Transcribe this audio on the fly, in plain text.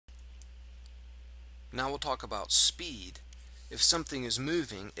Now we'll talk about speed. If something is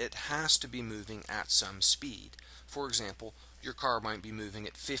moving, it has to be moving at some speed. For example, your car might be moving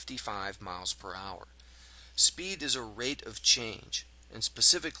at 55 miles per hour. Speed is a rate of change, and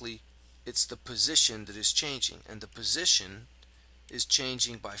specifically, it's the position that is changing, and the position is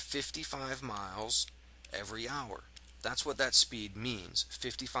changing by 55 miles every hour. That's what that speed means,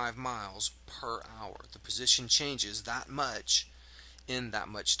 55 miles per hour. The position changes that much in that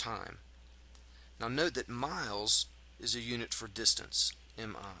much time. Now note that miles is a unit for distance,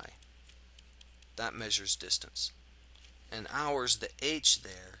 mi. That measures distance. And hours, the h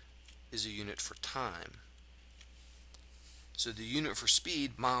there, is a unit for time. So the unit for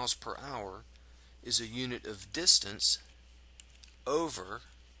speed, miles per hour, is a unit of distance over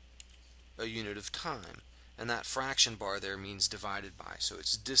a unit of time. And that fraction bar there means divided by. So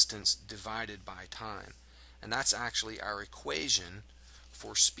it's distance divided by time. And that's actually our equation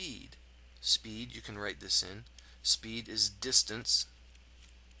for speed. Speed, you can write this in. Speed is distance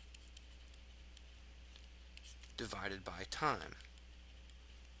divided by time.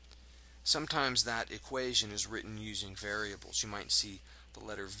 Sometimes that equation is written using variables. You might see the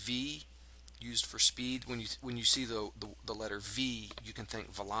letter V used for speed. When you see the letter V, you can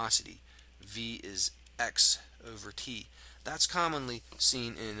think velocity. V is x over t. That's commonly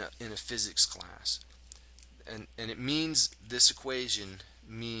seen in a physics class. And it means, this equation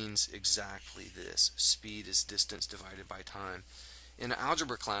means exactly this. Speed is distance divided by time. In an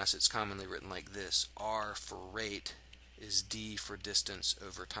algebra class, it's commonly written like this. R for rate is d for distance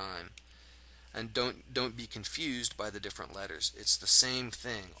over time. And don't be confused by the different letters. It's the same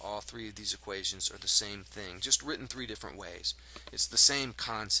thing. All three of these equations are the same thing, just written three different ways. It's the same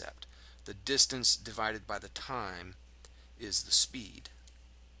concept. The distance divided by the time is the speed.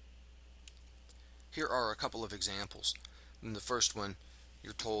 Here are a couple of examples. In the first one,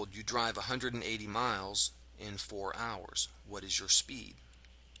 you're told you drive 180 miles in 4 hours. What is your speed?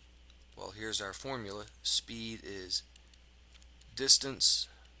 Well, here's our formula. Speed is distance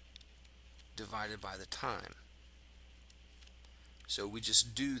divided by the time. So we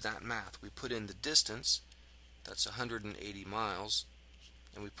just do that math. We put in the distance, that's 180 miles,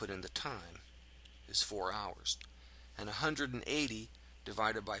 and we put in the time, is 4 hours. And 180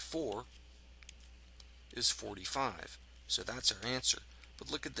 divided by 4 is 45. So that's our answer.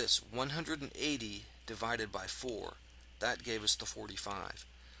 But look at this, 180 divided by 4, that gave us the 45.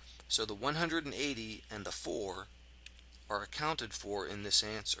 So the 180 and the 4 are accounted for in this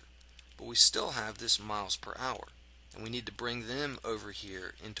answer. But we still have this miles per hour, and we need to bring them over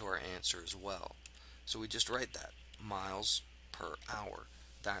here into our answer as well. So we just write that, miles per hour.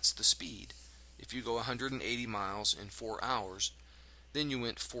 That's the speed. If you go 180 miles in 4 hours, then you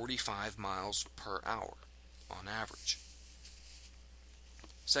went 45 miles per hour on average.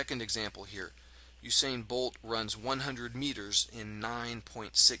 Second example here, Usain Bolt runs 100 meters in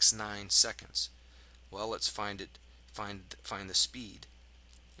 9.69 seconds. Well, let's find the speed.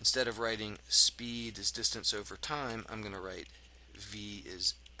 Instead of writing speed is distance over time, I'm going to write v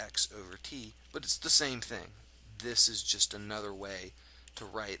is x over t, but it's the same thing. This is just another way to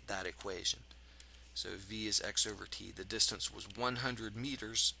write that equation. So v is x over t. The distance was 100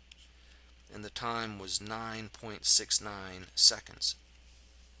 meters and the time was 9.69 seconds.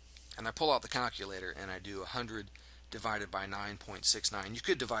 And I pull out the calculator and I do 100 divided by 9.69. You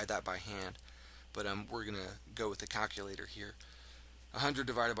could divide that by hand, but we're going to go with the calculator here. 100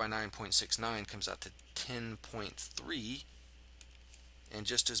 divided by 9.69 comes out to 10.3, and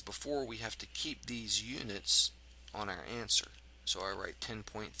just as before, we have to keep these units on our answer. So I write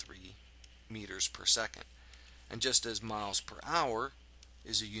 10.3 meters per second. And just as miles per hour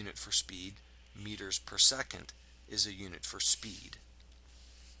is a unit for speed, meters per second is a unit for speed.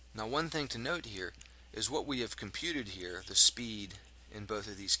 Now, one thing to note here is what we have computed here, the speed in both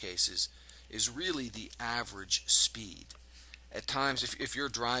of these cases, is really the average speed. At times, if you're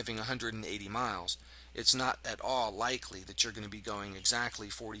driving 180 miles, it's not at all likely that you're going to be going exactly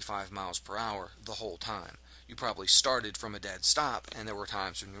 45 miles per hour the whole time. You probably started from a dead stop, and there were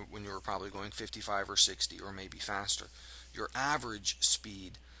times when you were probably going 55 or 60 or maybe faster. Your average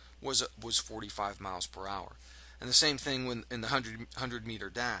speed was 45 miles per hour. And the same thing when in the 100 meter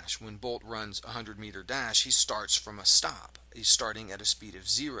dash. When Bolt runs a 100 meter dash, he starts from a stop. He's starting at a speed of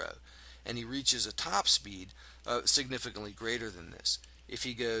 0, and he reaches a top speed significantly greater than this. If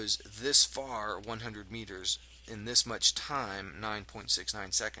he goes this far, 100 meters, in this much time,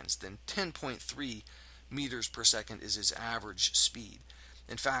 9.69 seconds, then 10.3 meters per second is his average speed.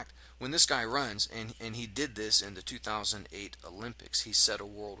 In fact, when this guy runs, and he did this in the 2008 Olympics, he set a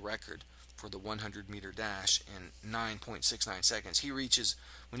world record for the 100-meter dash in 9.69 seconds. He reaches,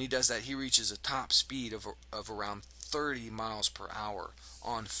 when he does that, he reaches a top speed of around 30 miles per hour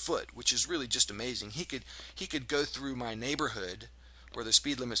on foot, which is really just amazing. He could go through my neighborhood where the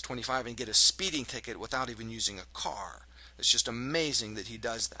speed limit is 25 and get a speeding ticket without even using a car. It's just amazing that he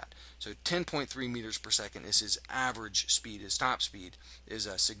does that. So 10.3 meters per second is his average speed. His top speed is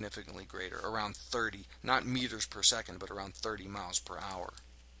significantly greater, around 30, not meters per second, but around 30 miles per hour.